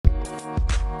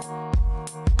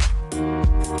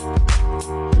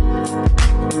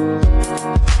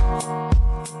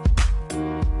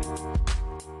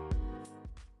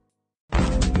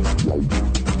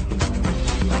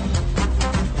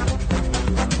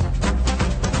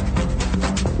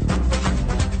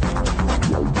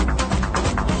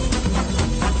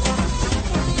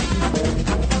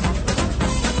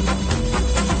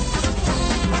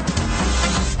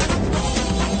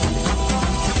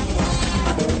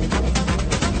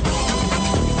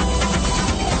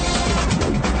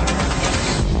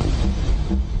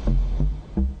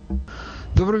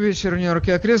Добрый вечер, Нью-Йорк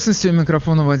и окрестности. У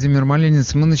микрофона Вадим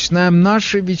Ярмолинец. Мы начинаем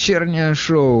наше вечернее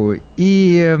шоу.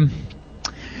 И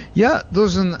я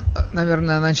должен,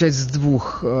 наверное, начать с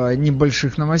двух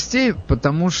небольших новостей,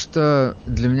 потому что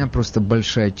для меня просто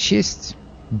большая честь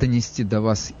донести до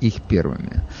вас их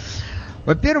первыми.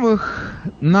 Во-первых,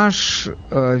 наш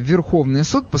Верховный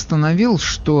суд постановил,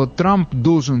 что Трамп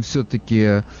должен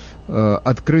все-таки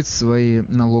открыть свои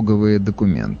налоговые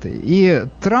документы. И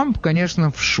Трамп,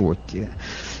 конечно, в шоке.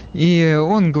 И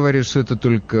он говорит, что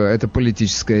это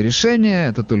политическое решение,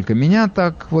 это только меня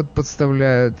так вот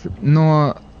подставляют.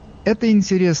 Но это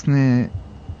интересный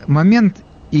момент,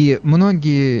 и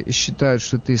многие считают,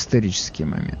 что это исторический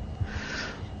момент.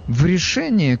 В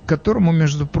решении, к которому,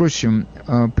 между прочим,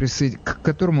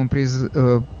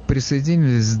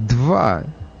 присоединились два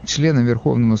члена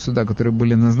Верховного суда, которые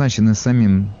были назначены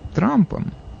самим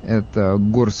Трампом, это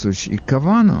Горсуч и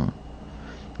Кавано,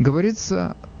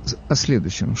 говорится о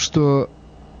следующем, что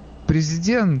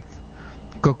президент,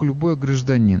 как любой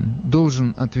гражданин,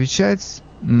 должен отвечать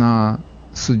на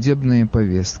судебные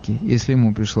повестки. Если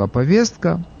ему пришла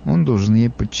повестка, он должен ей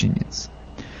подчиниться.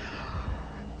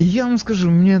 И я вам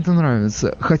скажу, мне это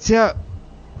нравится. Хотя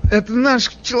это наш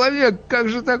человек, как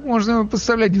же так можно его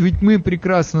представлять? Ведь мы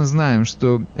прекрасно знаем,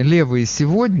 что левые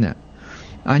сегодня,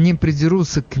 они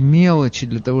придерутся к мелочи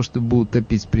для того, чтобы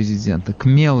утопить президента. К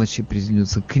мелочи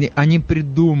придерутся. Они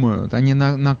придумают, они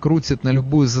накрутят на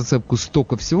любую зацепку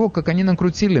столько всего, как они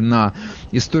накрутили на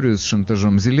историю с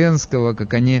шантажом Зеленского,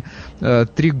 как они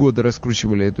 3 года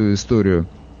раскручивали эту историю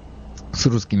с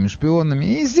русскими шпионами.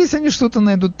 И здесь они что-то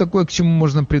найдут такое, к чему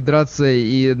можно придраться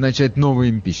и начать новый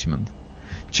импичмент.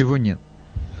 Чего нет.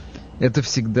 Это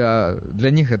всегда...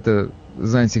 Для них это,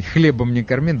 знаете, хлебом не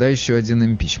корми, да, еще один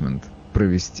импичмент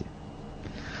провести.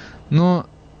 Но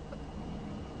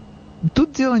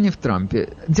тут дело не в Трампе.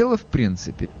 Дело в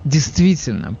принципе.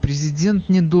 Действительно, президент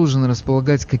не должен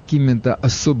располагать какими-то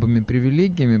особыми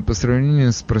привилегиями по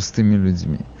сравнению с простыми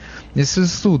людьми. Если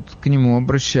суд к нему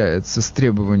обращается с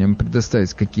требованием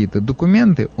предоставить какие-то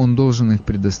документы, он должен их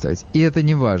предоставить. И это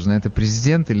не важно, это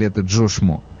президент или это Джош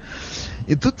Мо.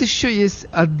 И тут еще есть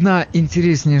одна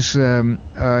интереснейшая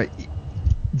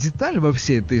деталь во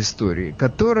всей этой истории,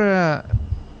 которая,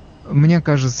 мне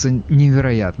кажется,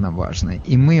 невероятно важной.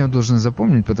 И мы ее должны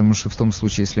запомнить, потому что в том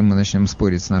случае, если мы начнем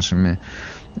спорить с нашими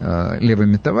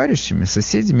левыми товарищами,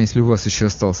 соседями, если у вас еще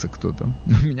остался кто-то,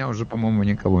 у меня уже, по-моему,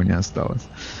 никого не осталось,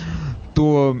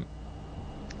 то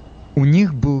у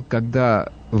них был, когда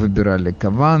выбирали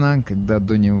Кавано, когда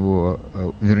до него,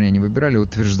 вернее, не выбирали,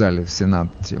 утверждали в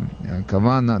Сенате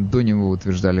Кавано, до него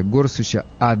утверждали Горсуча,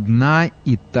 одна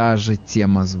и та же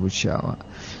тема звучала,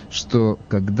 что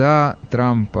когда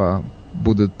Трампа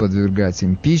будут подвергать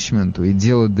импичменту и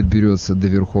дело доберется до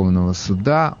Верховного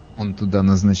суда, он туда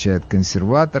назначает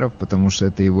консерваторов, потому что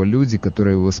это его люди,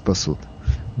 которые его спасут.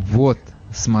 Вот,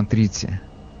 смотрите,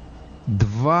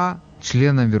 2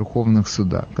 члена Верховных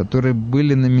суда, которые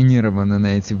были номинированы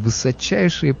на эти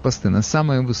высочайшие посты, на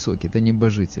самые высокие, это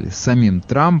небожители, самим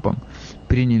Трампом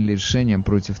приняли решение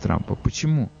против Трампа.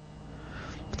 Почему?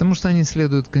 Потому что они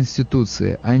следуют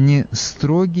Конституции, они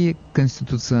строгие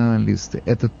конституционалисты.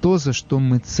 Это то, за что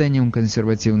мы ценим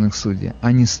консервативных судей.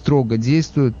 Они строго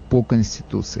действуют по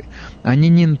Конституции. Они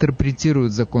не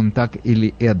интерпретируют закон так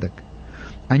или эдак.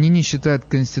 Они не считают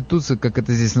Конституцию, как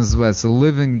это здесь называется,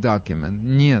 living document.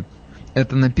 Нет.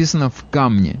 Это написано в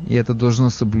камне, и это должно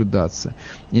соблюдаться.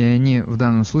 И они в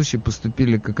данном случае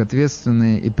поступили как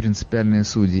ответственные и принципиальные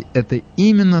судьи. Это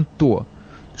именно то,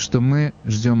 что мы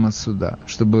ждем от суда.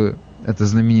 Чтобы эта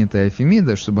знаменитая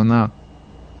Фемида, чтобы она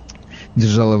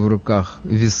держала в руках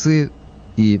весы,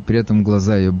 и при этом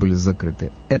глаза ее были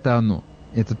закрыты. Это оно.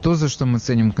 Это то, за что мы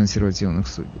ценим консервативных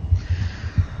судей.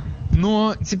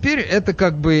 Но теперь это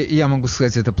как бы, я могу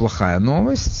сказать, это плохая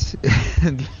новость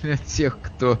для тех,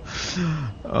 кто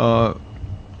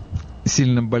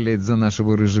сильно болеет за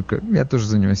нашего Рыжика. Я тоже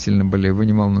за него сильно болею, вы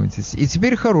не волнуйтесь. И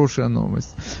теперь хорошая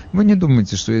новость. Вы не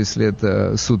думайте, что если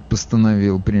это суд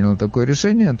постановил, принял такое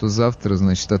решение, то завтра,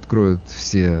 значит, откроют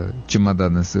все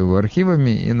чемоданы с его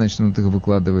архивами и начнут их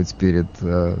выкладывать перед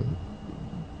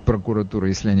прокуратура,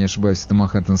 если я не ошибаюсь, это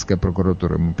Манхэттенская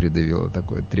прокуратура ему предъявила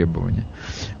такое требование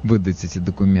выдать эти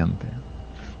документы.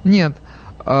 Нет,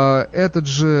 этот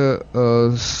же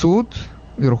суд,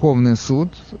 Верховный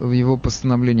суд, в его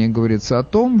постановлении говорится о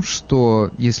том,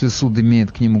 что если суд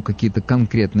имеет к нему какие-то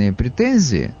конкретные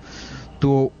претензии,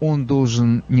 то он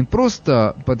должен не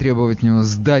просто потребовать от него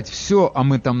сдать все, а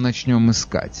мы там начнем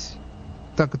искать.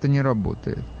 Так это не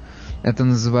работает. Это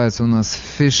называется у нас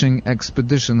fishing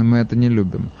expedition, и мы это не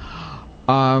любим.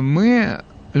 А мы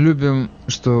любим,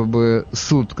 чтобы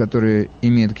суд, который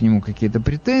имеет к нему какие-то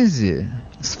претензии,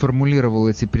 сформулировал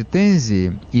эти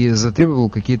претензии и затребовал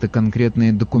какие-то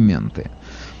конкретные документы.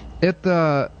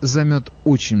 Это займет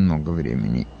очень много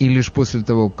времени. И лишь после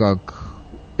того, как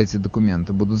эти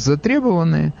документы будут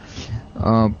затребованы,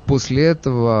 после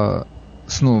этого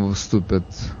снова вступят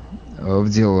в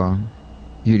дело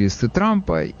юристы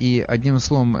Трампа, и одним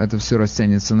словом это все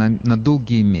растянется на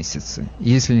долгие месяцы,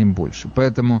 если не больше.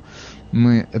 Поэтому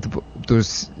то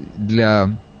есть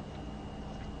для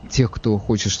тех, кто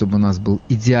хочет, чтобы у нас был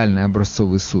идеальный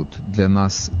образцовый суд, для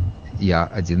нас, я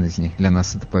один из них, для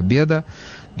нас это победа.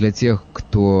 Для тех,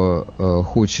 кто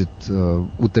хочет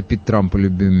утопить Трампа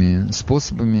любыми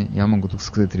способами, я могу только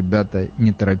сказать, ребята,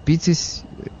 не торопитесь,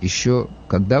 еще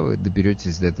когда вы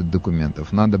доберетесь до этих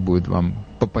документов, надо будет вам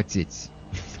попотеть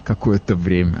какое-то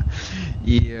время.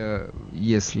 И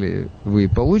если вы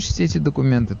получите эти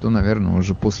документы, то, наверное,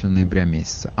 уже после ноября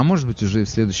месяца. А может быть, уже и в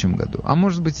следующем году. А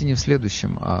может быть, и не в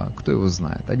следующем, а кто его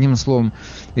знает. Одним словом,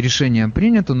 решение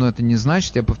принято, но это не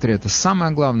значит, я повторяю, это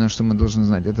самое главное, что мы должны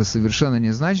знать. Это совершенно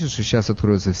не значит, что сейчас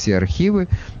откроются все архивы,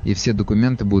 и все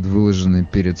документы будут выложены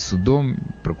перед судом,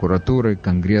 прокуратурой,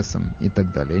 Конгрессом и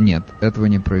так далее. Нет, этого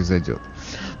не произойдет.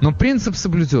 Но принцип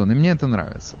соблюден, и мне это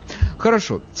нравится.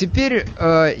 Хорошо, теперь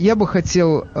я бы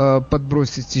хотел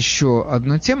подбросить еще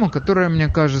одну тему, которая мне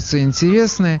кажется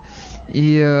интересной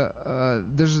и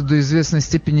даже до известной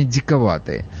степени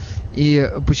диковатой. И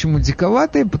почему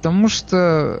диковатой? Потому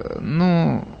что,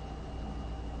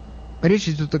 речь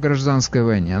идет о гражданской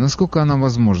войне. А насколько она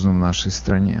возможна в нашей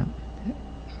стране?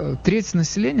 Треть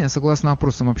населения, согласно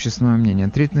опросам общественного мнения,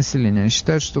 треть населения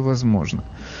считает, что возможно.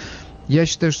 Я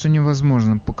считаю, что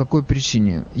невозможно. По какой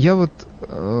причине? Я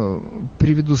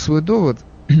приведу свой довод.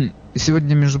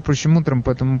 Сегодня, между прочим, утром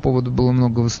по этому поводу было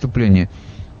много выступлений.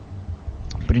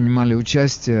 Принимали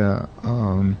участие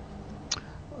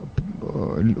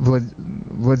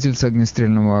владельцы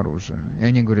огнестрельного оружия. И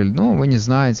они говорили, вы не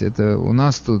знаете, это у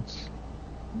нас тут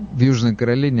в Южной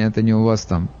Каролине, это не у вас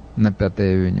там на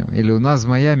 5-й авеню. Или у нас в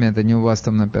Майами, это не у вас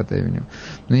там на 5-й авеню.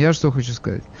 Но я что хочу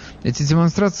сказать. Эти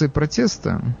демонстрации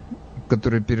протеста,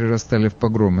 которые перерастали в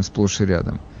погромы сплошь и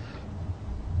рядом,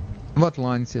 в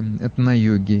Атланте, это на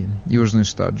юге, южный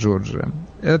штат Джорджия,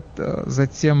 это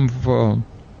затем в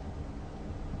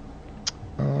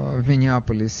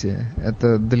Миннеаполисе,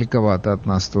 это далековато от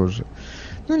нас тоже.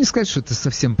 Не сказать, что это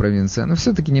совсем провинция, но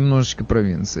все-таки немножечко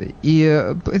провинция.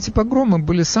 И эти погромы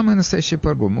были самые настоящие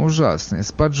погромы, ужасные,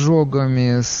 с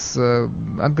поджогами, с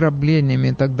ограблениями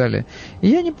и так далее. И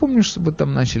я не помню, чтобы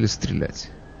там начали стрелять.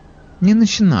 Не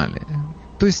начинали.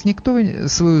 То есть никто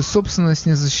свою собственность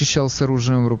не защищал с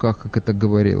оружием в руках, как это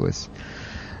говорилось.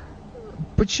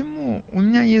 Почему? У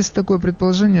меня есть такое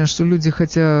предположение, что люди,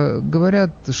 хотя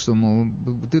говорят, что, мол,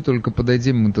 ты только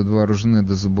подойди, мы тут вооружены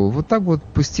до зубов. Вот так вот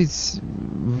пустить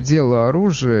в дело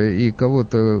оружие и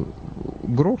кого-то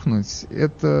грохнуть,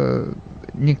 это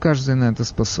не каждый на это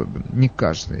способен. Не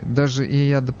каждый. И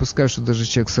я допускаю, что даже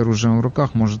человек с оружием в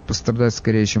руках может пострадать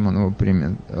скорее, чем он его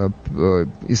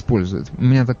использует.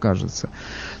 Мне так кажется.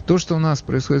 То, что у нас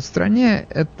происходит в стране,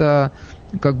 это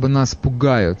как бы нас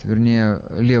пугают, вернее,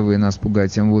 левые нас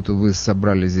пугают тем, вот вы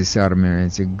собрали здесь армию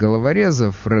этих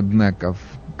головорезов, реднеков,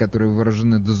 которые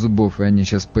вооружены до зубов, и они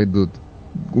сейчас пойдут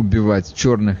убивать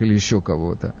черных или еще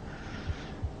кого-то.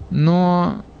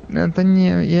 Но я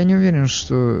не уверен,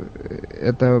 что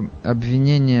это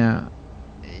обвинение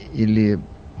или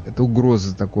это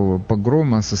угроза такого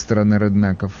погрома со стороны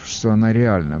реднеков, что она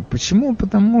реальна. Почему?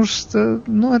 Потому что,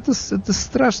 это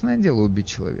страшное дело убить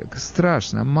человека.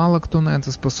 Страшно. Мало кто на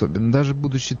это способен, даже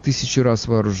будучи 1000 раз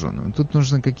вооруженным. Тут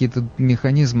нужны какие-то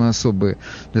механизмы особые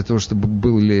для того, чтобы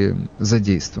были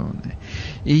задействованы.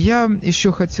 И я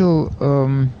еще хотел,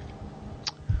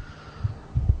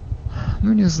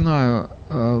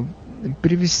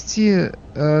 привести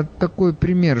такой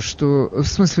пример, что, в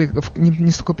смысле,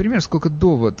 не столько пример, сколько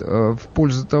довод в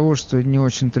пользу того, что не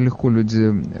очень-то легко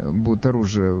люди будут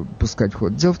оружие пускать в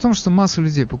ход. Дело в том, что масса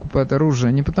людей покупает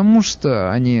оружие не потому,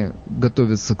 что они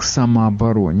готовятся к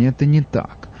самообороне, это не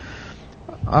так.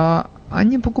 А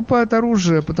они покупают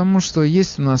оружие, потому что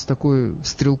есть у нас такой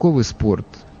стрелковый спорт.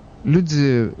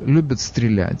 Люди любят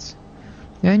стрелять.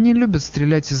 И они любят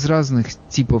стрелять из разных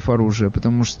типов оружия,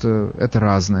 потому что это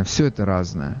разное, все это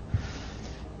разное.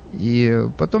 И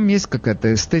потом есть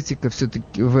какая-то эстетика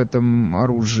все-таки в этом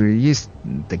оружии. Есть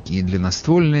такие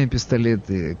длинноствольные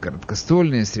пистолеты,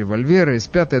 короткоствольные, с револьвера, из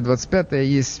 5-я, 25-я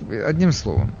есть. Одним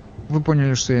словом, вы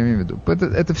поняли, что я имею в виду.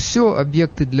 Это все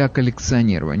объекты для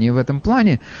коллекционирования. И в этом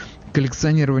плане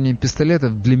коллекционирование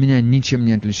пистолетов для меня ничем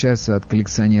не отличается от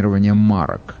коллекционирования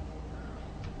марок.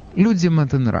 Людям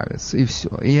это нравится, и все.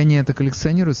 И они это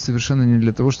коллекционируют совершенно не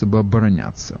для того, чтобы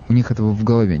обороняться. У них этого в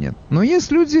голове нет. Но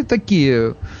есть люди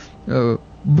такие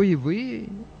боевые,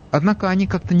 однако они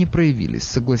как-то не проявились,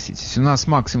 согласитесь. У нас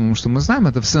максимум, что мы знаем,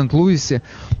 это в Сент-Луисе,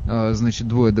 значит,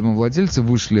 двое домовладельцев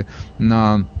вышли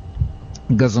на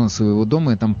газон своего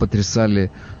дома и там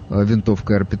потрясали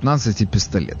винтовкой Р-15 и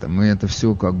пистолетом. И это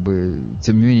все как бы,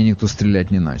 тем не менее, никто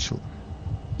стрелять не начал.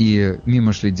 И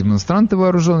мимо шли демонстранты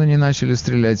вооруженные, не начали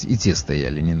стрелять, и те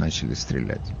стояли, не начали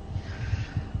стрелять.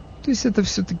 То есть это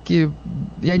все-таки,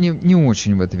 я не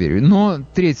очень в это верю. Но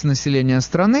треть населения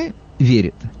страны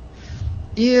верит.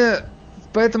 И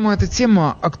поэтому эта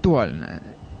тема актуальная.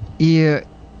 И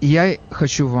я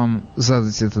хочу вам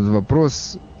задать этот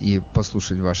вопрос и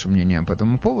послушать ваше мнение по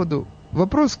этому поводу.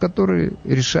 Вопрос, который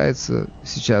решается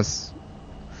сейчас,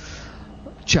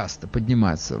 часто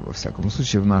поднимается, во всяком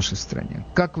случае, в нашей стране.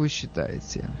 Как вы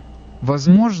считаете,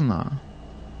 возможно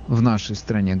в нашей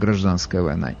стране гражданская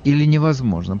война или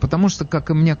невозможно? Потому что, как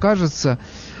и мне кажется,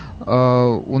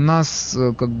 у нас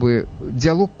как бы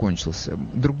диалог кончился.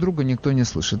 Друг друга никто не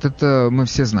слышит. Это мы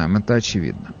все знаем, это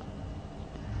очевидно.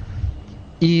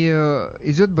 И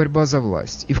идет борьба за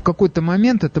власть. И в какой-то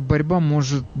момент эта борьба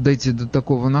может дойти до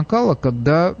такого накала,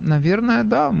 когда, наверное,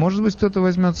 да, может быть, кто-то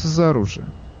возьмется за оружие.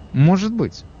 Может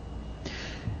быть.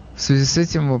 В связи с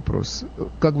этим вопрос.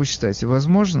 Как вы считаете,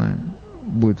 возможно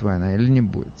будет война или не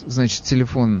будет? Значит,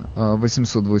 телефон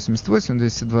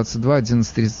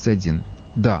 888-222-1131.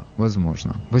 Да,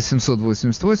 возможно.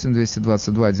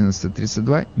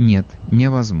 888-222-1132 нет,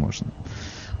 невозможно.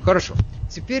 Хорошо.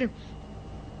 Теперь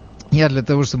я для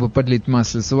того, чтобы подлить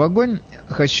маслица в огонь,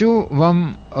 хочу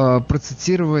вам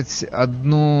процитировать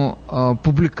одну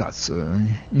публикацию.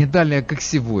 Не далее, как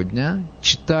сегодня,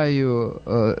 читаю,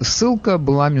 ссылка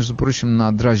была, между прочим,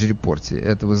 на Drudge Report.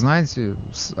 Это, вы знаете,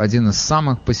 один из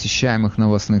самых посещаемых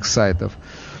новостных сайтов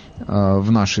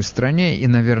в нашей стране и,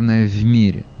 наверное, в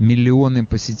мире. Миллионы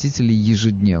посетителей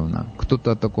ежедневно.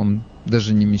 Кто-то о таком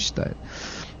даже не мечтает.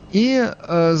 И,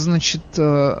 значит,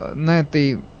 на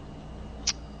этой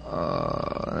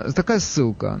такая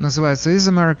ссылка называется «Is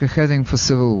America heading for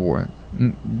civil war?»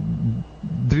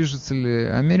 Движется ли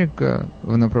Америка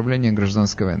в направлении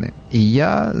гражданской войны? И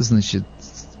я, значит,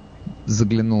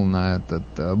 заглянул на этот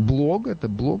блог, это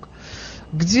блог,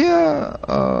 где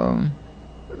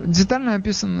детально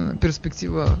описана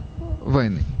перспектива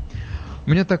войны.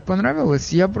 Мне так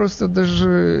понравилось, я просто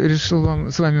даже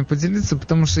решил с вами поделиться,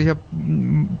 потому что я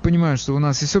понимаю, что у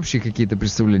нас есть общие какие-то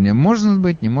представления. Может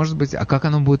быть, не может быть, а как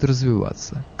оно будет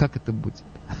развиваться? Как это будет?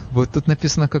 Вот тут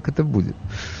написано, как это будет.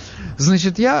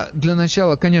 Значит, я для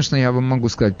начала, конечно, я вам могу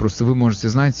сказать, просто вы можете,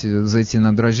 знаете, зайти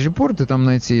на Drudge Report и там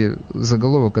найти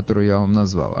заголовок, который я вам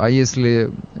назвал. А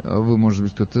если вы, может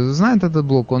быть, кто-то знает этот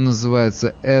блог, он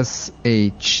называется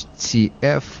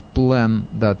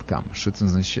shtfplan.com. Что это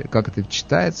значит? Как это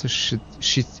читается?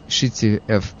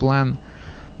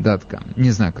 shtfplan.com.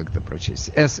 Не знаю, как это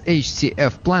прочесть.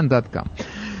 shtfplan.com.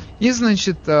 И,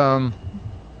 значит,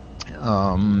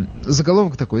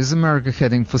 заголовок такой: Is America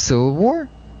heading for civil war?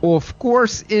 Of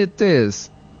course it is.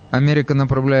 Америка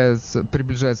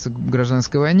приближается к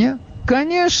гражданской войне?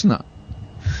 Конечно.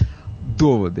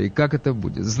 Доводы. И как это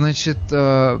будет? Значит,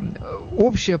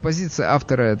 общая позиция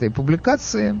автора этой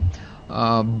публикации,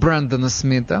 Брэндона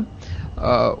Смита,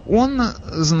 он,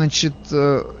 значит,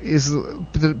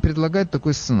 предлагает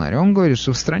такой сценарий. Он говорит,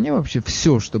 что в стране вообще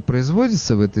все, что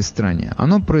производится в этой стране,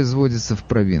 оно производится в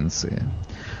провинции.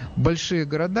 Большие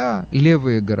города,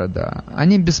 левые города,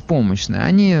 они беспомощные,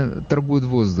 они торгуют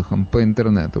воздухом по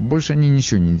интернету, больше они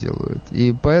ничего не делают.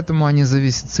 И поэтому они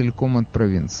зависят целиком от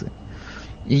провинции.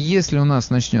 И если у нас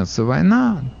начнется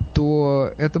война,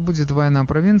 то это будет война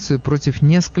провинции против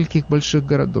нескольких больших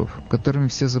городов, которыми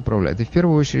все заправляют. И в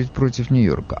первую очередь против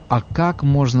Нью-Йорка. А как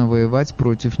можно воевать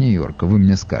против Нью-Йорка, вы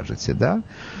мне скажете, да?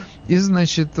 И,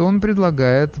 значит, он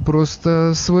предлагает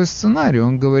просто свой сценарий.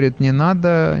 Он говорит, не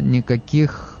надо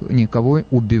никого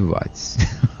убивать.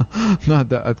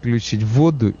 Надо отключить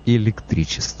воду и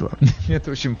электричество. Мне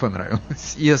это очень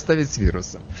понравилось. И оставить с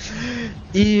вирусом.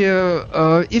 И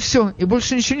все. И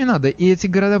больше ничего не надо. И эти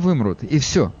города вымрут. И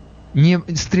все.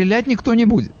 Стрелять никто не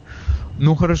будет.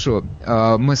 Ну хорошо,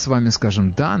 мы с вами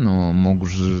скажем, да, но могут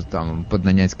же там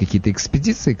поднанять какие-то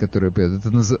экспедиции, которые поедут.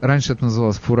 Раньше это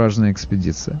называлось фуражная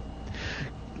экспедиция.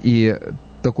 И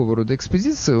такого рода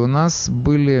экспедиции у нас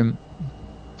были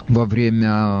во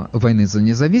время войны за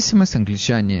независимость.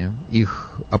 Англичане,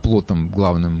 их оплотом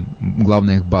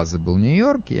главной их базы был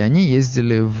Нью-Йорк, и они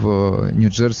ездили в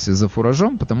Нью-Джерси за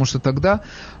фуражом, потому что тогда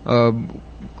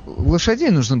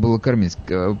лошадей нужно было кормить.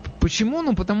 Почему?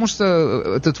 Ну, потому что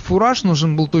этот фураж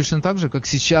нужен был точно так же, как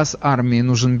сейчас армии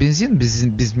нужен бензин.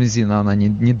 Без бензина она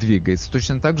не двигается.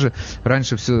 Точно так же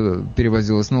раньше все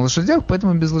перевозилось на лошадях,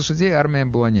 поэтому без лошадей армия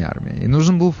была не армия. И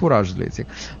нужен был фураж для этих.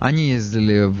 Они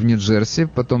ездили в Нью-Джерси,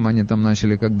 потом они там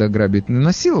начали, когда грабить,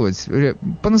 насиловать.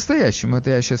 По-настоящему, это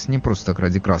я сейчас не просто так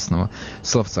ради красного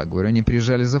словца говорю. Они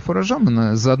приезжали за фуражом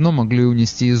и заодно могли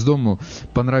унести из дома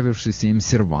понравившийся им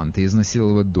сервант и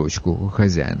изнасиловать дочку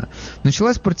хозяина.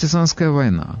 Началась партизанская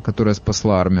война, которая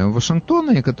спасла армию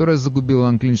Вашингтона и которая загубила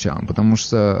англичан, потому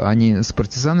что они с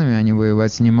партизанами они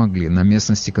воевать не могли на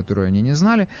местности, которую они не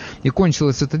знали. И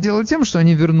кончилось это дело тем, что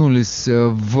они вернулись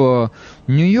в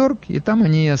Нью-Йорк, и там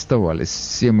они и оставались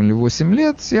 7 или 8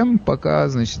 лет, пока,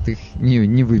 значит, их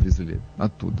не вывезли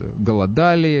оттуда.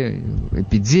 Голодали,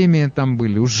 эпидемии там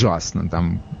были, ужасно.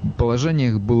 Там положение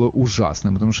их было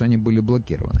ужасное, потому что они были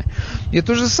блокированы. И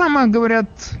то же самое говорит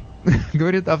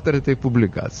автор этой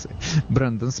публикации.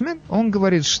 Брэндон Смит, он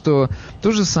говорит, что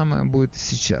то же самое будет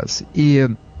сейчас. И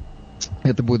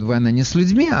это будет война не с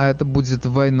людьми, а это будет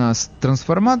война с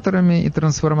трансформаторами,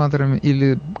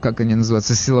 или, как они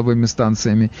называются, силовыми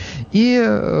станциями, и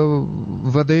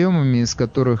водоемами, из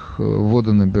которых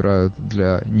воду набирают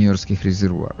для нью-йоркских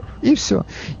резервуаров. И все.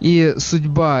 И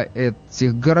судьба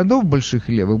этих городов больших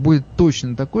и левых будет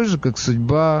точно такой же, как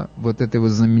судьба вот этой вот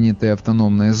знаменитой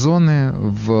автономной зоны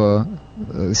в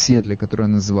Сиэтле, которая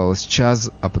называлась Чаз,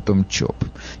 а потом Чоп.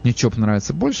 Мне Чоп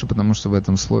нравится больше, потому что в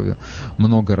этом слове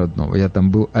много родного. Я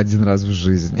там был один раз в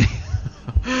жизни.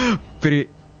 При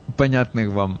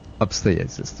понятных вам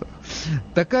обстоятельствах.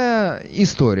 Такая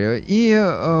история. И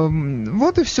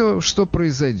вот и все, что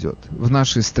произойдет в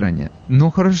нашей стране.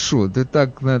 Ну хорошо, ты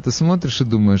так на это смотришь и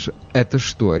думаешь, это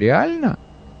что, реально?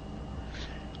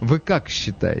 Вы как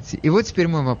считаете? И вот теперь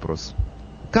мой вопрос.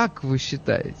 Как вы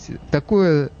считаете,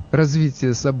 такое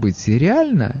развитие событий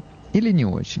реально или не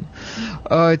очень?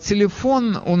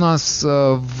 Телефон у нас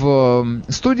в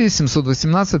студии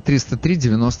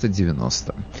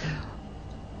 718-303-90-90.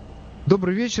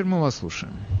 Добрый вечер, мы вас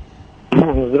слушаем.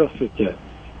 Здравствуйте.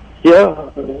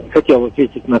 Я хотел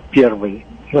ответить на первую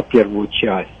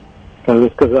часть, когда вы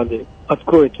сказали,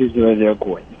 откроет ли Израиль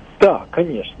огонь. Да,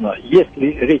 конечно, если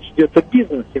речь идет о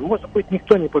бизнесе, может быть,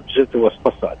 никто не побежит его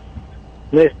спасать.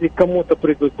 Но если кому-то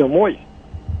придут домой,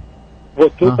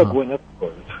 вот тут огонь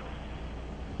откроют.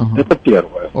 Это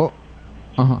первое.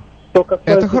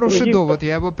 Это хороший довод,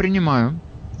 я его принимаю.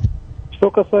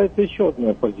 Что касается еще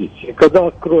одной позиции. Когда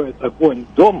откроют огонь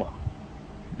дома,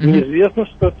 неизвестно,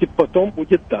 что потом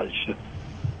будет дальше.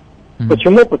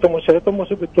 Почему? Потому что это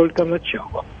может быть только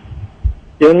начало.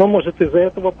 И оно может из-за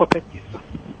этого покатиться.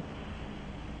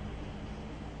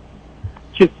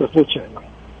 Чисто случайно.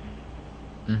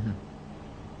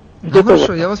 Ну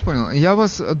хорошо, я вас понял. Я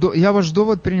ваш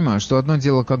довод принимаю, что одно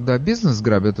дело, когда бизнес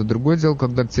грабят, а другое дело,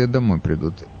 когда к тебе домой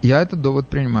придут. Я этот довод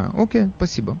принимаю. Окей,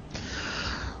 спасибо.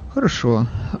 Хорошо.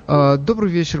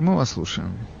 Добрый вечер, мы вас слушаем.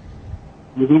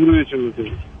 Добрый вечер,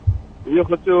 Владимир. Я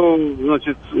хотел,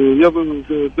 значит, я бы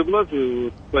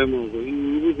таблетки поймал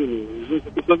и вызвал.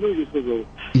 Значит, посадил и сказал.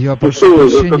 Я прошу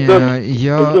прощения,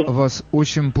 я вас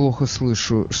очень плохо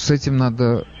слышу. С этим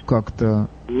надо как-то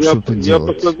что-то делать.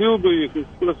 Я посадил бы их и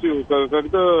спросил,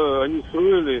 когда они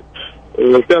строили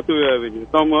 5-ю авеню.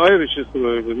 Там айриши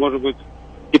строили, может быть,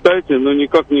 китайцы, но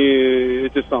никак не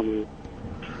эти самые.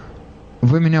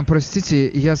 Вы меня простите,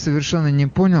 я совершенно не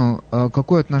понял,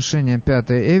 какое отношение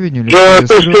 5-й Авеню да,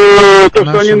 то, что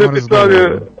они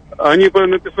написали,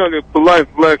 написали Life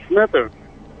Black Matter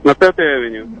на 5-й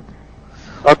Авеню.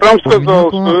 А Трамп сказал,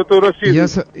 что это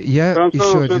расизм. Я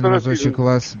еще один разочек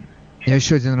вас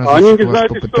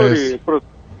попытаюсь.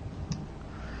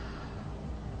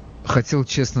 Хотел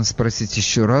честно спросить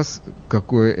еще раз,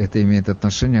 какое это имеет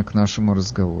отношение к нашему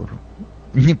разговору.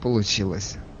 Не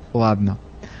получилось. Ладно.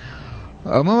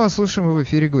 Мы вас слушаем, вы в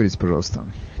эфире, говорите, пожалуйста.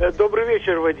 Добрый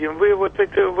вечер, Вадим. Вы вот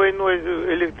этой войной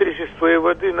электричества и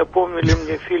воды напомнили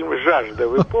мне фильм «Жажда».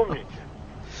 Вы помните?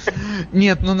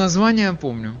 Нет, но название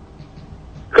помню.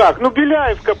 Как? Ну,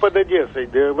 Беляевка под Одессой,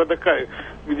 где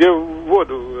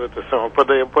воду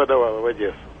подавала в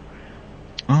Одессу.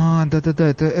 Да-да-да,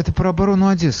 это про оборону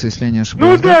Одессы, если я не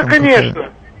ошибаюсь. Ну да,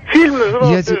 конечно. Фильм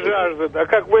назывался «Жажда», а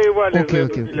как воевали за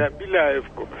эту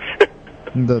Беляевку.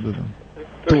 Да-да-да.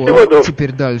 То,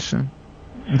 теперь дальше.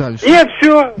 Нет,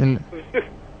 все.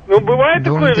 Ну, бывает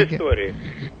такое в истории.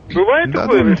 Бывает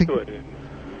такое в истории.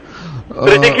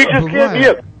 Стратегический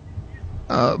объект.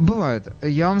 Бывает.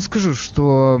 Я вам скажу,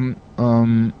 что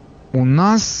у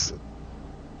нас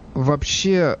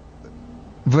вообще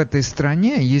в этой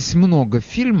стране есть много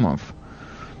фильмов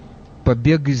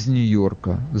побег из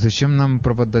Нью-Йорка? Зачем нам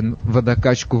про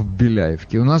водокачку в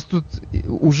Беляевке? У нас тут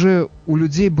уже у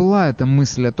людей была эта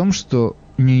мысль о том, что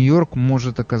Нью-Йорк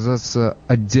может оказаться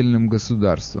отдельным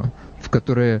государством, в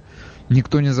которое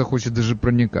никто не захочет даже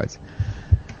проникать.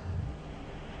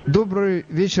 Добрый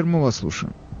вечер, мы вас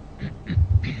слушаем.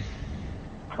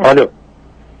 Алло.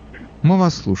 Мы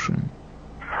вас слушаем.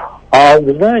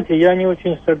 Вы знаете, я не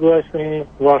очень согласен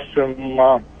с вашим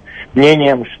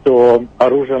мнением, что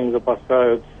оружием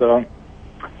запасаются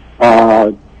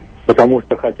потому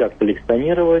что хотят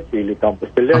коллекционировать или там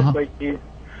пострелять пойти.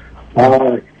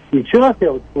 Сейчас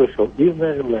я вот слышал и в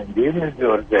Мэриленде, и в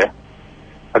Нью-Джерси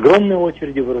огромные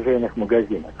очереди в оружейных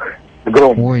магазинах.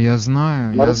 Огромные. Ой, я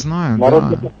знаю, народ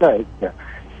запасается.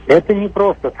 Это не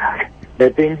просто так.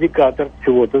 Это индикатор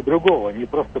чего-то другого. Не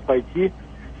просто пойти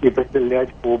и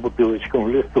пострелять по бутылочкам в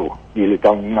лесу или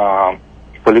там на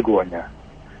полигоне.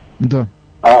 Да.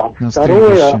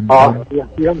 Второе,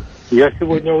 я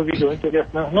сегодня увидел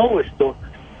интересную новость, что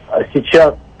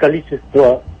сейчас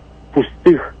количество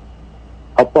пустых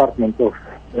апартментов,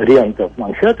 рентов в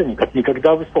Манхэттене как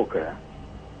никогда высокое.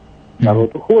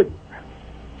 Народ уходит.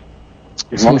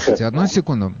 Слушайте, одну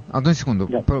секунду.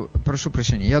 Да. Прошу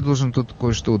прощения, я должен тут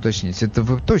кое-что уточнить. Это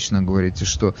вы точно говорите,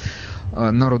 что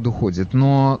народ уходит,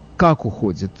 но как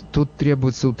уходит? Тут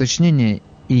требуется уточнение,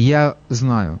 и я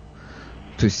знаю.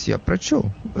 То есть я прочел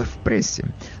в прессе.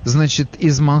 Значит,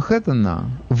 из Манхэттена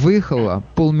выехало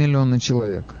 500 000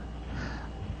 человек.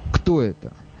 Кто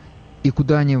это? И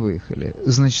куда они выехали?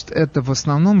 Значит, это в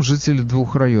основном жители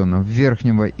 2 районов.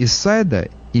 Верхнего Ист-Сайда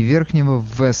и Верхнего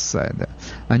Вест-Сайда.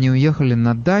 Они уехали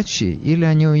на дачи или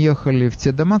они уехали в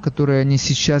те дома, которые они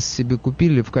сейчас себе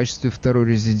купили в качестве второй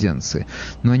резиденции.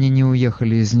 Но они не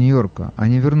уехали из Нью-Йорка.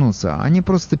 Они вернутся. Они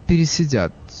просто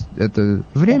пересидят. Это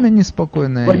время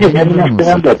неспокойное. Вадим, я немножко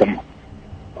не об этом.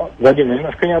 Вадим, я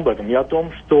немножко не об этом. Я о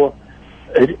том, что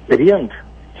рент,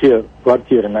 те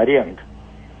квартиры на рент,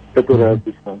 которые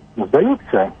обычно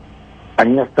сдаются,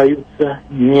 они остаются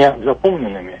не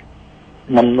заполненными.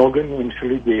 Намного меньше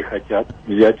людей хотят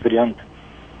взять в рент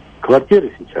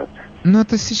квартиры сейчас. Ну,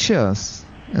 это сейчас.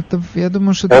 Я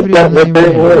думаю, что это время.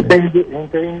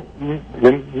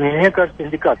 Мне кажется,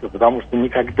 индикатор, потому что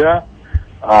никогда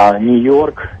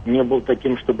Нью-Йорк не был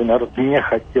таким, чтобы народ не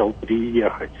хотел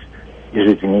приехать и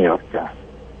жить в Нью-Йорке.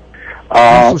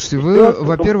 Слушайте,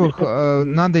 во-первых,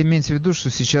 надо иметь в виду, что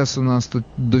сейчас у нас тут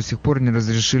до сих пор не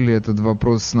разрешили этот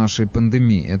вопрос с нашей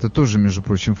пандемией. Это тоже, между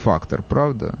прочим, фактор,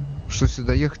 правда? Что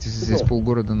сюда ехать, если здесь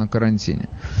полгорода на карантине?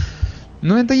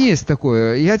 Но это есть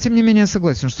такое. Я, тем не менее,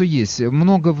 согласен, что есть.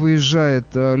 Много выезжает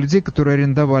людей, которые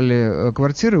арендовали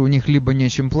квартиры, у них либо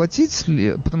нечем платить,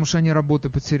 потому что они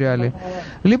работу потеряли,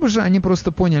 либо же они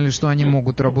просто поняли, что они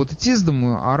могут работать из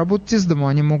дому, а работать из дому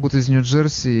они могут из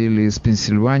Нью-Джерси или из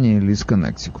Пенсильвании или из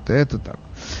Коннектикута. Это так.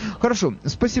 Хорошо,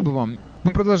 спасибо вам. Мы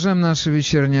продолжаем наше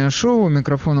вечернее шоу. У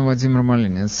микрофона Вадим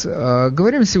Ярмолинец.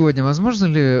 Говорим сегодня, возможно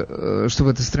ли, что в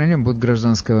этой стране будет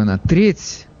гражданская война?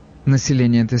 Треть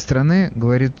население этой страны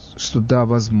говорит, что да,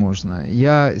 возможно.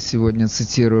 Я сегодня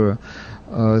цитирую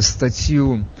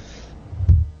статью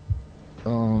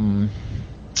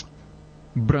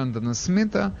Брэндона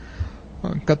Смита,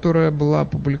 которая была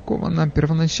опубликована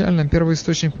первоначально, первый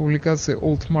источник публикации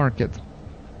Old Market.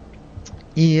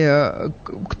 И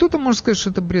кто-то может сказать, что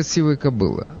это бред сивой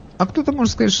кобылы, а кто-то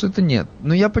может сказать, что это нет.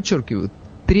 Но я подчеркиваю,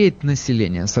 треть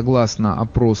населения, согласно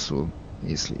опросу,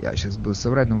 если я сейчас буду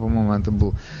соврать, но, по-моему, это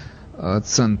был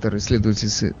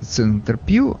исследовательский центр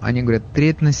Пью, они говорят,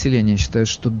 треть населения считает,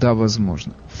 что да,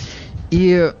 возможно.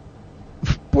 И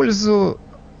в пользу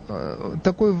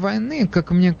такой войны,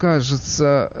 как мне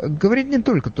кажется, говорит не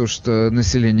только то, что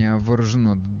население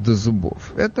вооружено до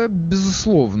зубов. Это,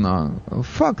 безусловно,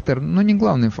 фактор, но не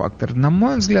главный фактор. На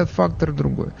мой взгляд, фактор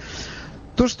другой.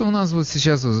 То, что у нас вот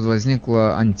сейчас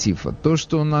возникла антифа, то,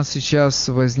 что у нас сейчас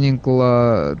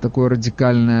возникла такая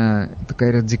радикальная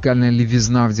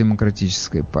левизна в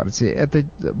демократической партии, это,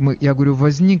 я говорю,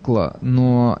 возникло,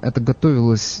 но это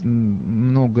готовилось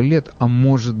много лет, а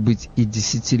может быть и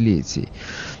десятилетий.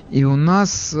 И у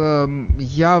нас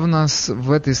явно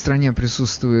в этой стране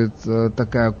присутствует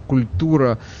такая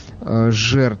культура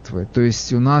жертвы. То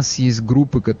есть у нас есть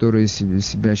группы, которые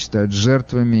себя считают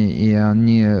жертвами, и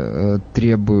они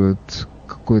требуют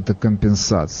какой-то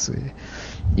компенсации.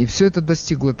 И все это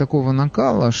достигло такого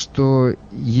накала, что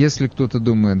если кто-то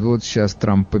думает, вот сейчас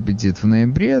Трамп победит в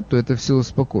ноябре, то это все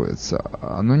успокоится.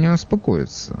 Оно не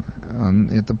успокоится.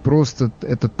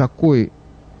 Это такой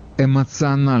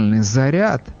эмоциональный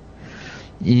заряд.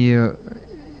 И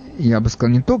я бы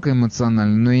сказал, не только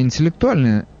эмоциональный, но и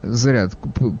интеллектуальный заряд.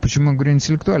 Почему я говорю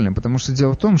интеллектуальный? Потому что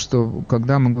дело в том, что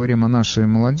когда мы говорим о нашей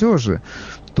молодежи,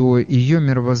 то ее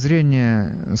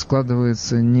мировоззрение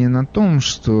складывается не на том,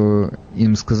 что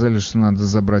им сказали, что надо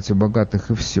забрать у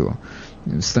богатых и все,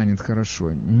 станет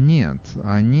хорошо. Нет,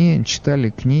 они читали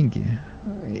книги,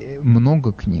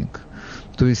 много книг.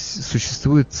 То есть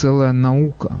существует целая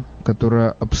наука,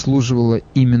 которая обслуживала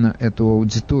именно эту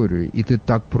аудиторию. И ты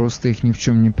так просто их ни в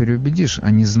чем не переубедишь.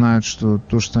 Они знают, что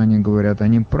то, что они говорят,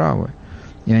 они правы.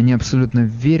 И они абсолютно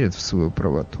верят в свою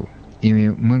правоту. И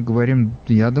мы говорим,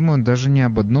 я думаю, даже не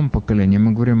об одном поколении,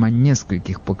 мы говорим о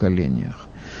нескольких поколениях.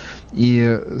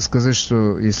 И сказать,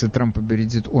 что если Трамп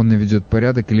победит, он наведет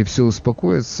порядок или все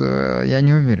успокоится, я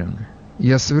не уверен.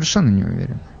 Я совершенно не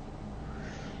уверен.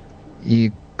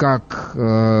 И как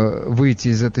выйти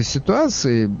из этой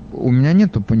ситуации, у меня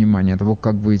нет понимания того,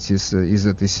 как выйти из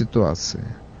этой ситуации.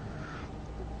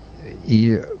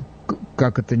 И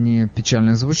как это не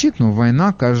печально звучит, но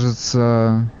война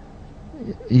кажется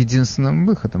единственным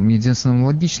выходом, единственным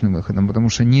логичным выходом, потому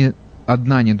что ни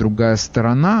одна, ни другая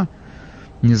сторона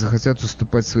не захотят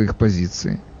уступать своих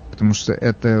позиций. Потому что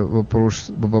это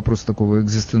вопрос такого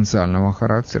экзистенциального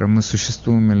характера. Мы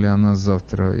существуем или она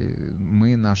завтра? И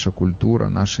мы, наша культура,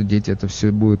 наши дети, это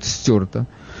все будет стерто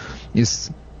из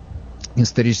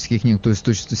исторических книг. То есть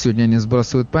то, что сегодня они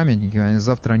сбрасывают памятники, а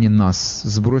завтра они нас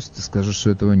сбросят и скажут, что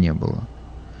этого не было.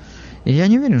 И я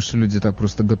не уверен, что люди так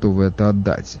просто готовы это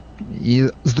отдать.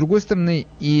 И с другой стороны,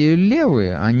 и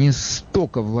левые, они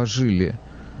столько вложили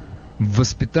в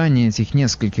воспитание этих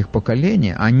нескольких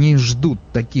поколений, они ждут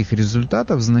таких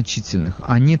результатов значительных,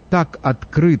 они так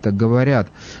открыто говорят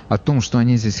о том, что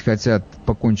они здесь хотят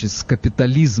покончить с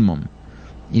капитализмом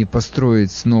и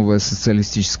построить новое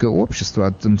социалистическое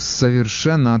общество,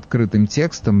 совершенно открытым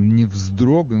текстом, не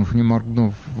вздрогнув, не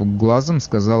моргнув глазом,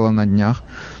 сказала на днях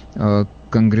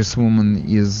конгрессвумен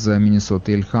из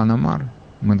Миннесоты Ильхан Омар.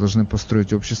 Мы должны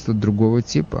построить общество другого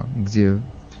типа,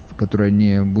 которое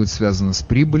не будет связано с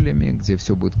прибылями, где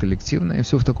все будет коллективно, и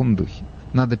все в таком духе.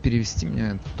 Надо перевести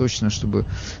мне точно, чтобы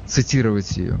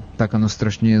цитировать ее. Так оно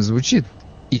страшнее звучит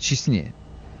и честнее.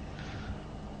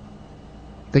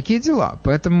 Такие дела.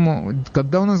 Поэтому,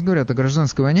 когда у нас говорят о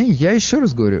гражданской войне, я еще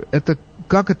раз говорю,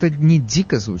 как это не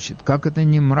дико звучит, как это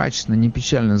не мрачно, не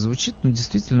печально звучит, но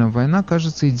действительно война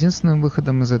кажется единственным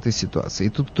выходом из этой ситуации. И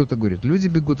тут кто-то говорит, люди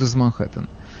бегут из Манхэттена.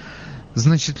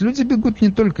 Значит, люди бегут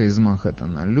не только из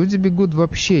Манхэттена, люди бегут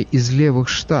вообще из левых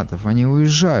штатов, они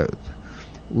уезжают.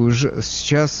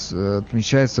 Сейчас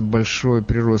отмечается большой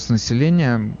прирост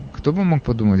населения. Кто бы мог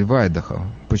подумать? В Айдахо.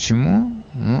 Почему?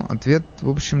 Ответ, в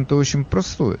общем-то, очень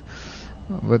простой.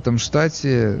 В этом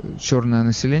штате черное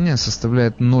население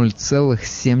составляет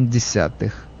 0,7%.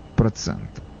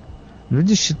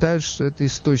 Люди считают, что это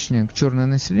источник, черное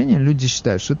население, люди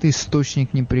считают, что это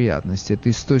источник неприятностей, это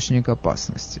источник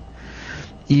опасности.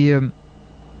 И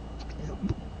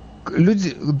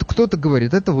кто-то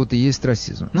говорит, это вот и есть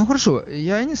расизм. Ну хорошо,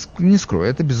 я не скрою,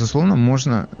 это безусловно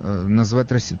можно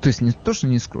назвать расизмом. То есть не то, что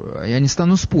не скрою, я не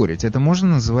стану спорить, это можно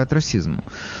называть расизмом.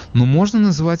 Но можно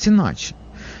называть иначе.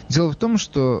 Дело в том,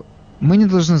 что мы не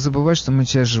должны забывать, что мы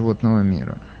часть животного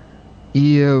мира.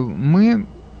 И мы,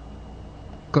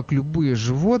 как любые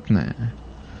животные,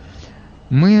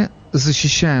 мы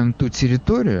защищаем ту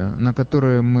территорию, на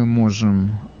которой мы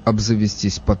можем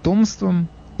обзавестись потомством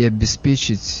и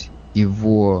обеспечить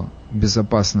его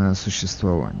безопасное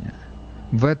существование.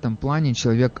 В этом плане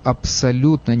человек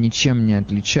абсолютно ничем не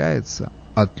отличается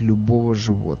от любого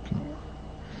животного.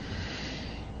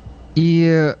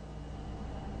 И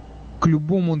к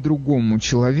любому другому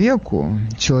человеку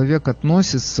человек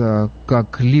относится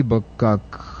либо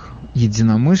как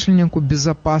единомышленнику,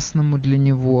 безопасному для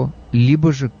него,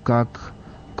 либо же как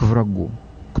к врагу,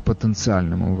 к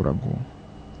потенциальному врагу.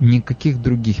 Никаких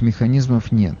других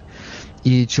механизмов нет.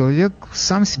 И человек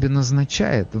сам себе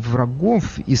назначает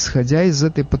врагов, исходя из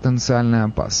этой потенциальной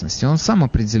опасности. Он сам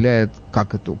определяет,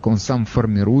 он сам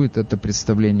формирует это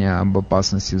представление об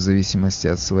опасности в зависимости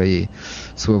от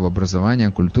своего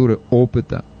образования, культуры,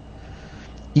 опыта.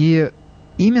 И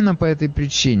именно по этой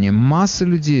причине масса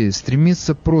людей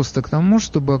стремится просто к тому,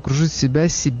 чтобы окружить себя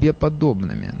себе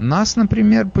подобными. Нас,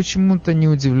 например, почему-то не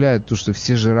удивляет то, что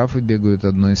все жирафы бегают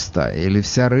одной стаей, или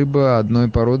вся рыба одной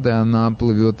породы, она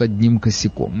плывет одним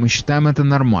косяком. Мы считаем это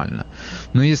нормально.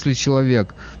 Но если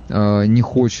человек не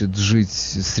хочет жить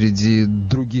среди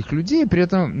других людей, при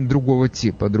этом другого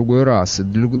типа, другой расы,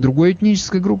 другой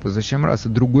этнической группы, зачем расы?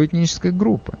 Другой этнической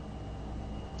группы.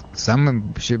 Самый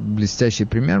вообще блестящий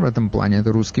пример в этом плане —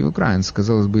 это русские и украинцы.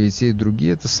 Казалось бы, и те, и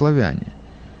другие — это славяне.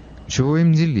 Чего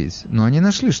им делить? Но они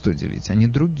нашли, что делить. Они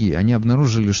другие. Они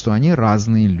обнаружили, что они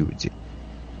разные люди.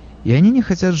 И они не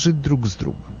хотят жить друг с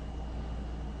другом.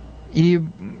 И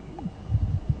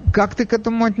как ты к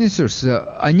этому отнесешься?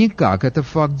 А никак. Это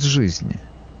факт жизни.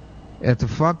 Это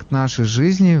факт нашей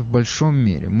жизни в большом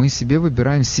мире. Мы себе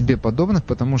выбираем себе подобных,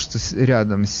 потому что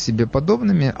рядом с себе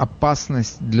подобными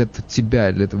опасность для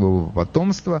тебя, для твоего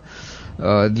потомства,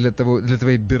 для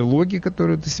твоей берлоги,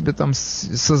 которую ты себе там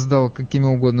создал какими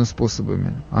угодно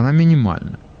способами, она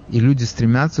минимальна. И люди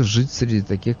стремятся жить среди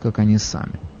таких, как они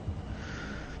сами.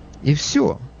 И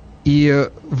все. И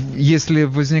если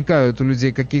возникают у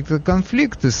людей какие-то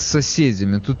конфликты с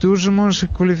соседями, то ты уже можешь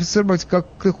их квалифицировать как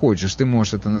ты хочешь. Ты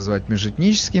можешь это назвать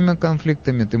межэтническими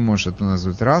конфликтами, ты можешь это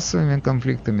назвать расовыми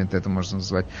конфликтами, ты это можешь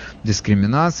назвать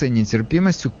дискриминацией,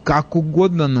 нетерпимостью, как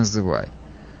угодно называй.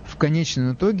 В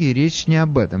конечном итоге речь не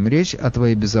об этом. Речь о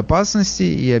твоей безопасности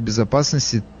и о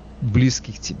безопасности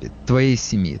близких тебе, твоей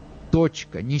семьи.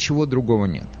 Точка. Ничего другого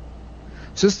нет.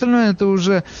 Все остальное это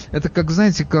уже, это как,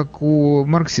 знаете, как у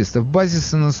марксистов,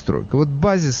 базис и настройка. Вот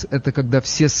базис это когда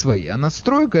все свои, а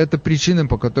настройка это причины,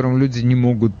 по которым люди не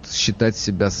могут считать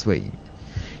себя своими.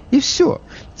 И все.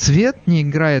 Цвет не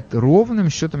играет ровным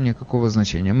счетом никакого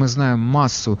значения. Мы знаем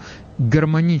массу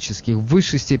гармонических, в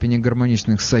высшей степени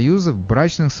гармоничных союзов,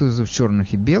 брачных союзов,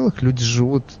 черных и белых. Люди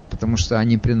живут, потому что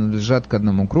они принадлежат к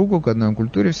одному кругу, к одной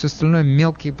культуре, все остальное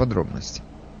мелкие подробности.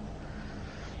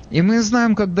 И мы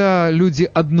знаем, когда люди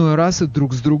одной расы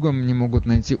друг с другом не могут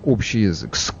найти общий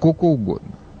язык, сколько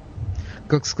угодно.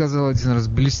 Как сказал один раз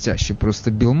блестящий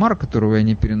просто Билл Марр, которого я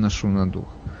не переношу на дух,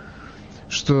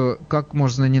 что как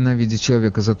можно ненавидеть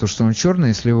человека за то, что он черный,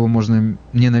 если его можно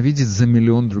ненавидеть за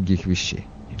миллион других вещей.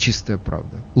 Чистая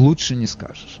правда. Лучше не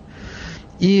скажешь.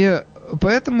 И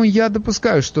поэтому я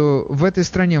допускаю, что в этой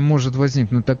стране может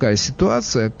возникнуть такая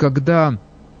ситуация, когда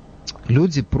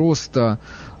люди просто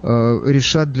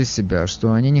решат для себя,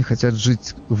 что они не хотят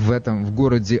жить в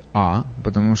городе А,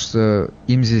 потому что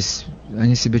им здесь,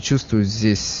 они себя чувствуют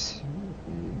здесь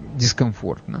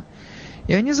дискомфортно.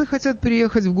 И они захотят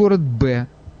переехать в город Б.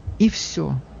 И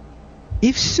все.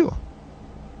 И все.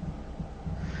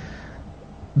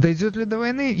 Дойдет ли до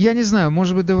войны? Я не знаю.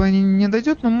 Может быть, до войны не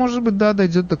дойдет, но может быть, да,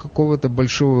 дойдет до какого-то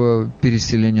большого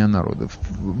переселения народов.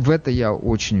 В это я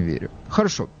очень верю.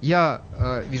 Хорошо. Я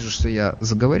вижу, что я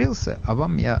заговорился, а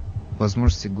вам я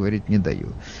возможности говорить не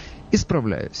даю.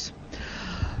 Исправляюсь.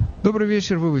 Добрый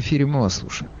вечер. Вы в эфире. Мы вас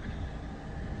слушаем.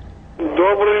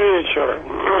 Добрый вечер.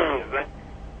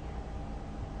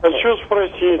 Хочу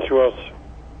спросить вас.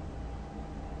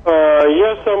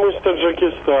 Я сам из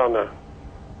Таджикистана.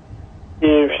 И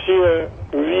все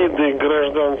виды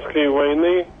гражданской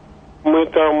войны мы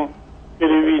там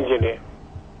перевидели.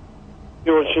 И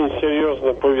очень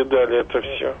серьезно повидали это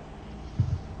все.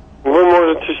 Вы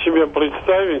можете себе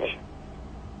представить,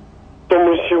 что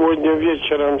мы сегодня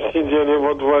вечером сидели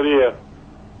во дворе,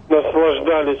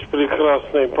 наслаждались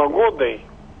прекрасной погодой,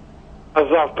 а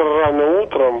завтра рано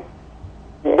утром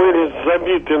были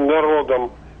забиты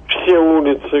народом все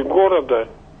улицы города,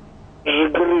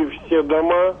 жгли все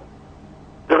дома,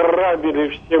 грабили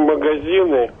все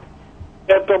магазины.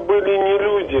 Это были не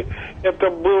люди, это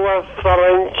была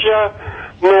саранча,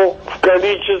 но в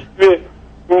количестве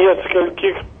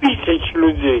нескольких тысяч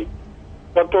людей,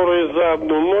 которые за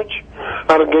одну ночь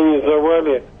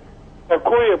организовали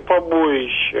такое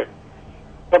побоище,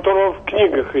 которого в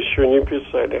книгах еще не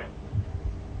писали.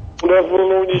 У нас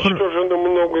было уничтожено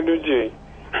много людей.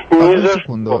 Одну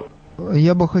секунду.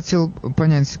 Я бы хотел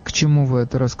понять, к чему вы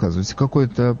это рассказываете.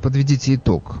 Какой-то, подведите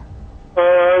итог.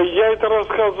 Я это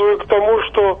рассказываю к тому,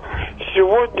 что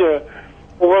сегодня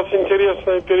у вас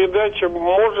интересная передача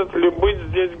 «Может ли быть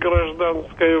здесь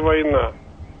гражданская война?»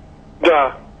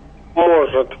 Да,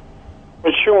 может.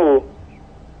 Почему?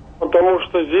 Потому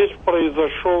что здесь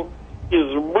произошел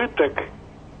избыток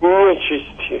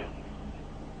нечисти.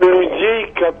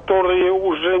 Людей, которые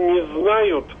уже не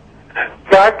знают,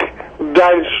 как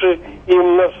дальше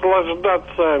им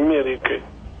наслаждаться Америкой.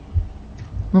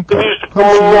 Слишком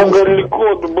много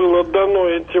льгот было дано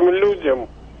этим людям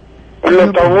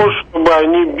для того, чтобы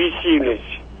они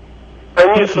бесились.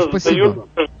 Они создают...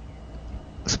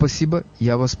 Спасибо,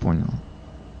 я вас понял.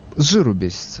 С жиру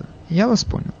бесится. Я вас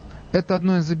понял. Это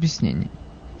одно из объяснений.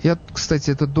 Я,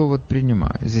 кстати, этот довод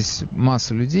принимаю. Здесь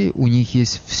масса людей, у них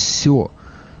есть все.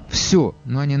 Все.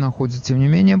 Но они находят, тем не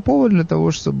менее, повод для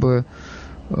того, чтобы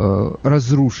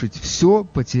разрушить все,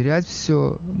 потерять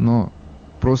все, но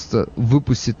просто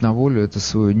выпустить на волю эту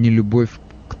свою нелюбовь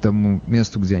к тому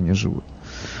месту, где они живут.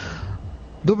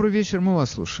 Добрый вечер, мы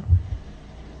вас слушаем.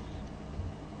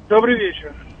 Добрый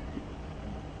вечер.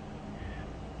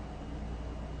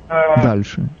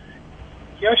 Дальше.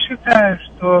 Я считаю,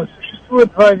 что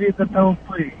существует два вида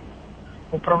толпы.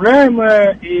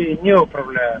 Управляемая и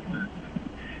неуправляемая.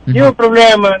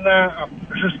 Неуправляемая, она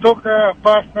жестоко,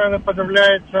 опасна, она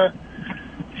подавляется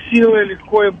силой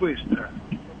легко и быстро.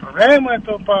 Управляемая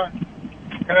толпа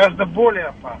гораздо более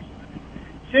опасна.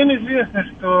 Всем известно,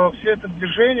 что все это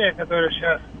движение, которое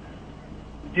сейчас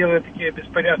делает такие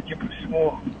беспорядки по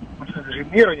всему, можно даже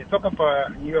миру, не только по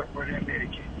Нью-Йорку или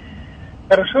Америке,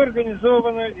 хорошо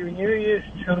организовано, и у нее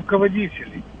есть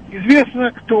руководители.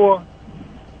 Известно кто.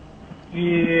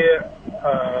 И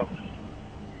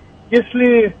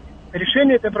если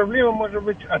решение этой проблемы может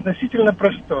быть относительно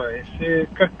простое, если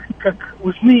как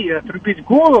у змеи отрубить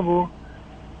голову,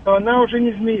 то она уже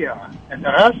не змея. Это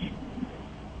раз.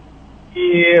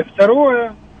 И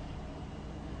второе,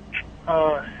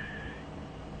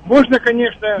 можно,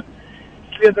 конечно,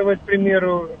 следовать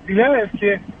примеру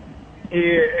Беляевки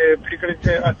и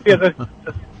отрезать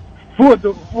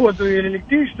воду или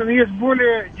электричество, но есть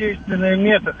более действенные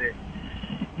методы.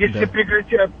 Если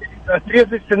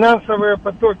отрезать финансовые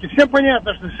потоки. Все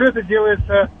понятно, что все это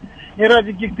делается не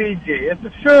ради каких-то идей. Это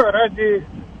все ради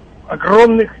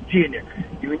огромных денег.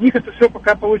 И у них это все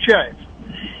пока получается.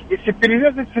 Если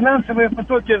перерезать финансовые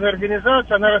потоки этой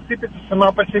организации, она рассыпется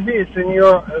сама по себе, если у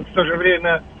нее в то же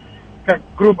время, как,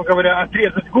 грубо говоря,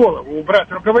 отрезать голову, убрать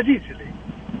руководителей.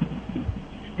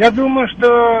 Я думаю,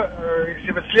 что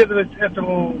если следовать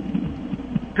этому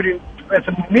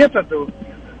методу,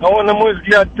 а он, на мой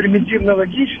взгляд, примитивно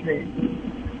логичный,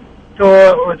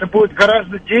 то это будет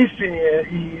гораздо действеннее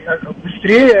и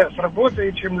быстрее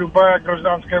сработает, чем любая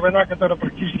гражданская война, которая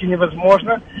практически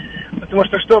невозможна. Потому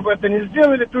что, чтобы это не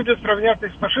сделали, тут же сравняться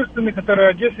с фашистами, которые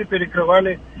Одессе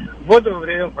перекрывали воду во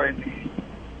время войны.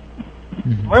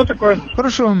 Мое такое...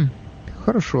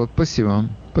 Хорошо, спасибо.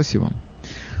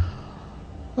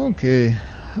 Окей.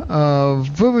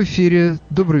 Вы в эфире.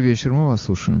 Добрый вечер, мы вас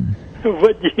слушаем.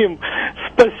 Вадим,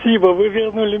 спасибо, вы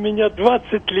вернули меня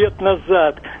 20 лет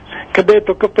назад. Когда я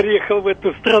только приехал в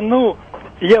эту страну,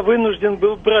 я вынужден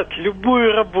был брать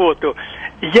любую работу.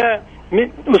 Я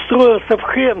устроился в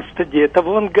Хэмстеде, это в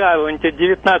Лонг-Айленде,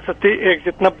 19-й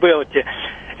экзит на Белте,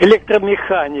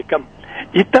 электромехаником.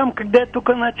 И там, когда я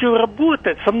только начал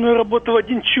работать, со мной работал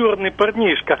один черный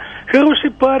парнишка. Хороший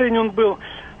парень он был,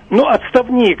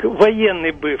 отставник,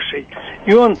 военный бывший.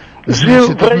 И он жил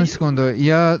в одну секунду,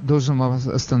 я должен вас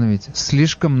остановить.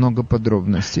 Слишком много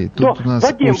подробностей. Тут у нас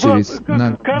Вадим, очередь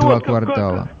на 2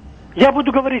 квартала. Я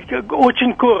буду говорить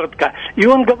очень коротко. И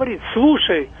он говорит: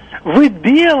 слушай, вы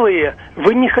белые,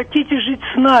 вы не хотите жить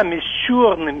с нами, с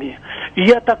черными. И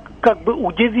я так как бы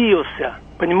удивился,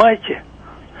 понимаете?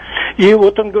 И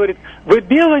вот он говорит: вы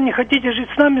белые, не хотите жить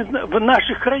с нами в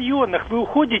наших районах, вы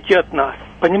уходите от нас,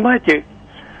 понимаете?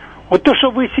 Вот то,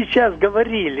 что вы сейчас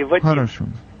говорили, Вадим. Хорошо,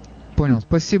 понял,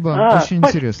 спасибо, очень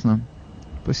интересно.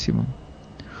 Спасибо.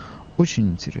 Очень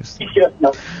интересно.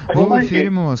 Вы в эфире,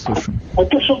 мы вас слушаем. Вот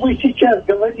то, что вы сейчас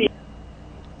говорите.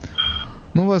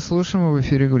 Мы вас слушаем, вы в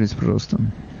эфире, говорите, пожалуйста.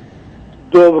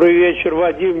 Добрый вечер,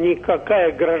 Вадим.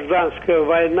 Никакая гражданская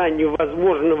война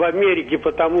невозможна в Америке,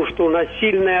 потому что у нас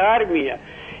сильная армия,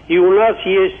 и у нас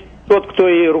есть тот, кто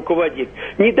ей руководит.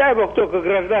 Не дай бог только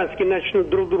гражданские начнут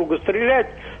друг друга стрелять,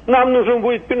 нам нужен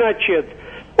будет Пиночет.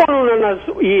 Он у нас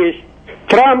есть.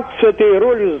 Трамп с этой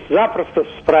ролью запросто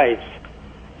справится.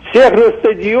 Всех на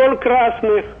стадион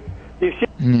красных и все...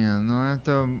 Не,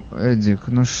 это, Эдик,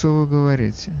 что вы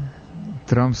говорите?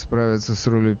 Трамп справится с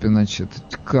ролью Пиночета.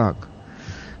 Как?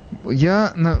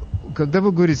 Когда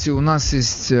вы говорите, у нас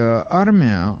есть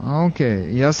армия,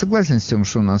 окей, я согласен с тем,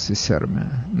 что у нас есть армия.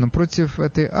 Но против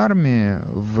этой армии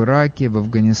в Ираке, в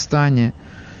Афганистане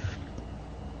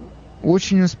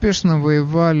очень успешно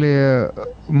воевали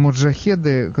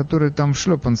муджахеды, которые там в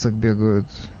шлепанцах бегают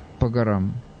по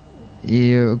горам.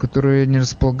 И которые не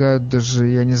располагают даже,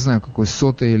 я не знаю, какой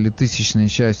 100-й или 1000-й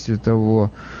частью той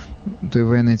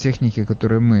военной техники,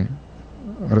 которой мы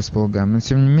располагаем. Но,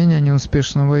 тем не менее, они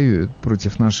успешно воюют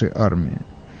против нашей армии.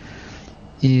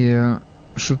 И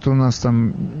что-то у нас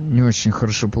там не очень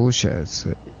хорошо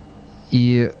получается.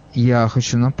 И я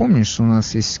хочу напомнить, что у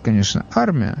нас есть, конечно,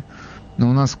 армия, но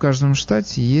у нас в каждом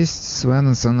штате есть своя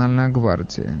национальная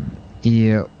гвардия.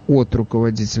 И от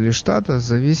руководителей штата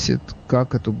зависит,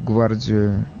 как эту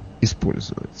гвардию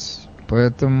использовать.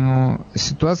 Поэтому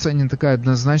ситуация не такая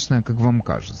однозначная, как вам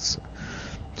кажется.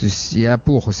 То есть я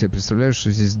плохо себе представляю,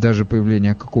 что здесь даже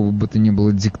появление какого бы то ни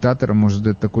было диктатора может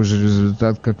дать такой же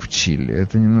результат, как в Чили.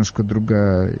 Это немножко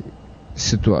другая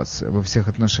ситуация, во всех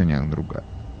отношениях другая.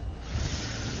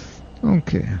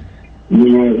 Окей.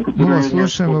 Мы вас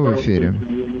слушаем, вы в эфире.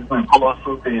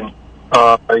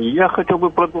 Я хотел бы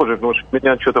продолжить, потому что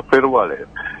меня что-то прервали.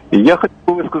 Я хотел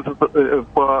бы высказаться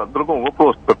по другому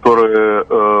вопросу,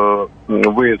 который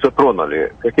вы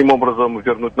затронули. Каким образом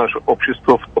вернуть наше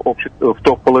общество в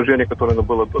то положение, которое оно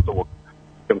было до того,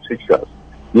 чем сейчас.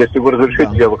 Если вы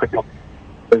разрешите, я бы хотел...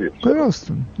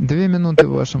 Пожалуйста, 2 минуты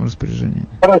в вашем распоряжении.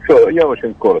 Хорошо, я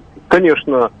очень коротко.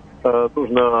 Конечно,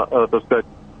 нужно, так сказать,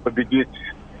 победить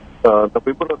на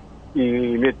выборах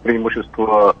и иметь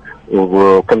преимущество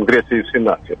в Конгрессе и в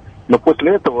Сенате. Но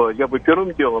после этого я бы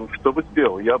первым делом, что бы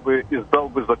сделал, я бы издал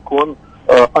бы закон,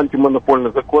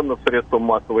 антимонопольный закон на средства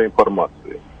массовой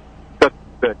информации. Как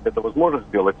сказать, это возможно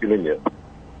сделать или нет?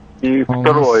 И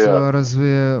второе... У вас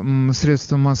разве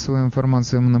средства массовой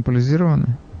информации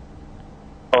монополизированы?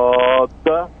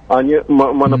 Да, они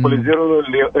монополизированы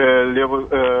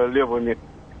левыми.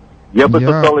 Я бы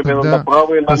создал именно на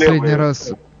правые и на левые.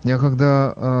 Я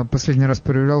когда последний раз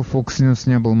проверял, Fox News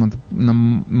не был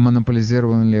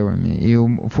монополизирован левыми. И у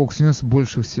Fox News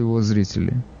больше всего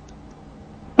зрителей.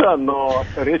 Да, но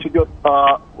речь идет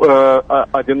о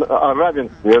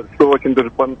равенстве, что очень даже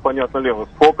понятно лево.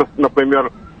 Фокус,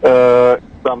 например,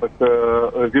 самых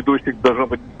ведущих должно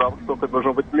быть правых, сколько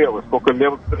должно быть левых, сколько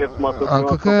левых средств массовой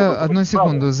информации. Одну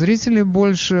секунду, зрителей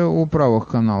больше у правых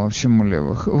каналов, чем у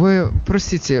левых. Вы,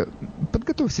 простите,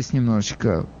 подготовьтесь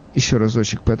немножечко, еще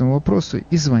разочек по этому вопросу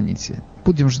и звоните.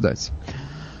 Будем ждать.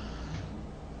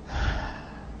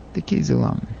 Такие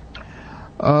дела.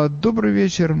 Добрый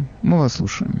вечер, мы вас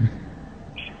слушаем.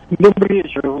 Добрый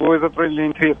вечер. Вы затронули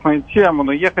интересную тему,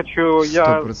 но я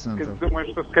думаю,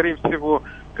 что, скорее всего,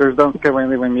 гражданской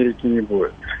войны в Америке не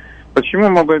будет. Почему,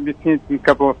 могу объяснить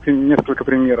несколько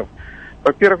примеров.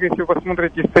 Во-первых, если вы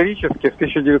посмотрите исторически, в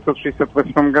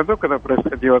 1968 году, когда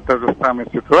происходила та же самая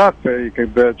ситуация, и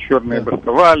когда черные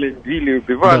бастовали, били,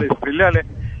 убивали, стреляли,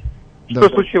 что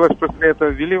случилось после этого?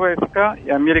 Ввели войска, и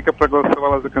Америка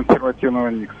проголосовала за консервативного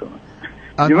Никсона.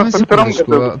 Одну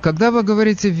секундочку. Когда вы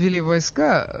говорите «ввели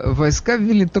войска», войска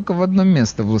ввели только в одно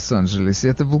место в Лос-Анджелесе.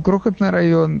 Это был крохотный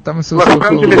район, там все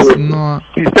успокоилось, но...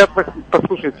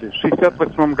 Послушайте, в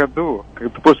 1968 году,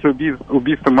 после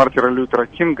убийства Мартина Лютера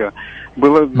Кинга,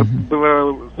 было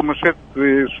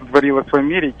сумасшествие, что творилось в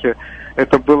Америке,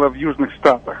 это было в Южных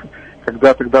Штатах,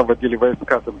 когда тогда вводили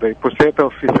войска туда. И после этого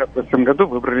в 1968 году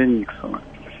выбрали Никсона.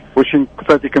 Очень,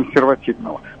 кстати,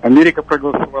 консервативного. Америка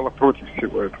проголосовала против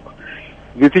всего этого.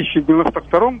 В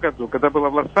 2092 году, когда была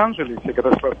в Лос-Анджелесе,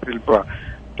 когда шла стрельба,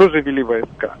 тоже ввели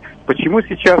войска. Почему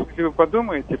сейчас, если вы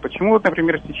подумаете, почему, вот,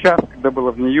 например, сейчас, когда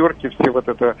было в Нью-Йорке, все вот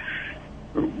это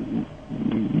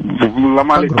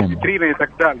ломали витрины и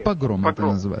так далее. Погром это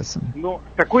называется. Но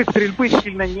такой стрельбы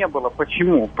сильно не было.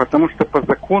 Почему? Потому что по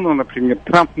закону, например,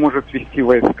 Трамп может ввести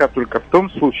войска только в том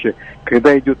случае,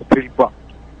 когда идет стрельба.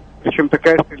 Причем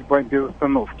такая стрельба без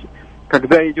остановки.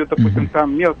 Когда идет, допустим,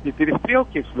 там мелкие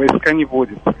перестрелки, войска не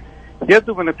вводятся. Я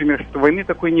думаю, например, что войны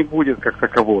такой не будет, как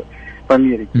таковой в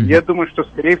Америке. Я думаю, что,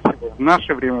 скорее всего, в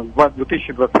наше время, в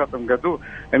 2020 году,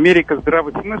 Америка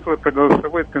здравый смысл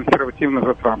проголосует консервативно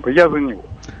за Трампа. Я за него.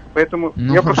 Поэтому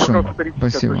я просто сказал с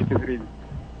исторической точки зрения.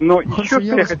 Но еще что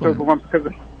я хотел бы вам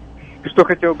сказать, что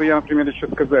хотел бы я, например, еще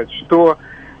сказать, что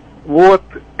вот,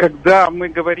 когда мы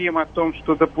говорим о том,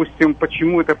 что, допустим,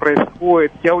 почему это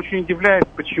происходит, я очень удивляюсь,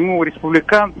 почему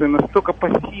республиканцы настолько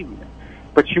пассивны.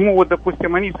 Почему, вот,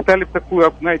 допустим, они встали в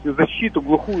такую, знаете, защиту,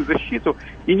 глухую защиту,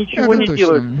 и ничего не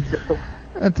делают.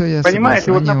 Это я понимаете,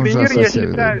 согласен. Вот, например, я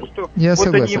считаю, что я вот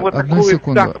согласен. они вот одну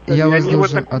секунду. Я вас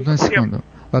должен...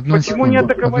 Почему не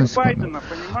атаковать Байдена,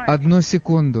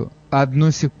 понимаете?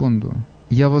 Одну секунду.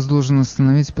 Я вас должен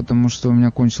остановить, потому что у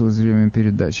меня кончилось время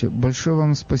передачи. Большое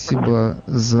вам спасибо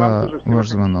за ваш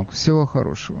звонок. Всего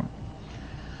хорошего.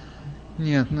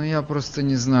 Нет, я просто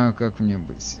не знаю, как мне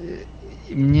быть.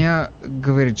 Мне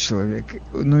говорит человек,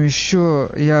 еще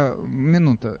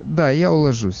минута, да, я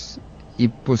уложусь. И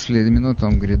после минуты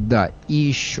он говорит, да, и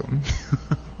еще.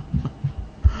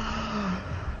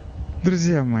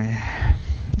 Друзья мои,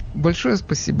 большое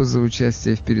спасибо за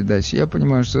участие в передаче. Я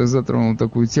понимаю, что я затронул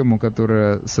такую тему,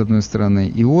 которая, с одной стороны,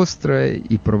 и острая,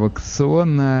 и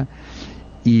провокационная,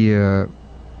 и,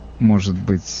 может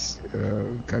быть,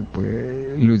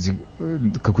 люди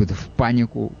какой-то в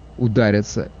панику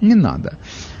ударятся. Не надо.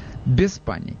 Без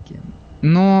паники.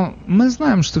 Но мы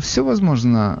знаем, что все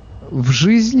возможно в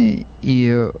жизни,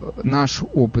 и наш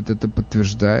опыт это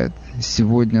подтверждает.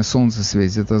 Сегодня солнце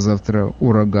светит, а завтра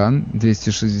ураган,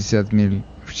 260 миль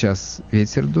в час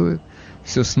ветер дует,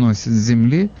 все сносит с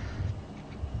земли.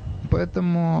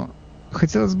 Поэтому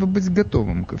хотелось бы быть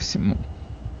готовым ко всему.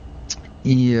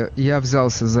 И я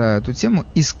взялся за эту тему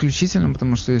исключительно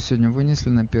потому, что ее сегодня вынесли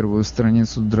на первую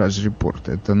страницу Drudge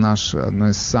Report. Это наше, одно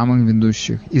из самых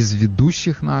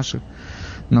ведущих наших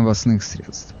новостных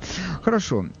средств.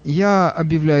 Хорошо, я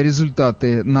объявляю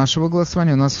результаты нашего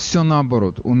голосования. У нас все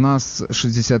наоборот. У нас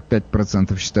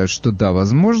 65% считают, что да,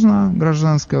 возможно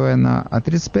гражданская война, а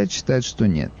 35% считают, что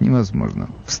нет, невозможно.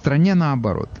 В стране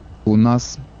наоборот. У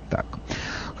нас так.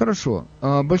 Хорошо.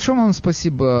 Большое вам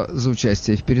спасибо за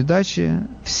участие в передаче.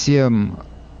 Всем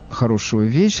хорошего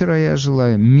вечера я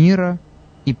желаю, мира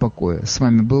и покоя. С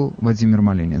вами был Владимир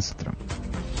Ярмолинец.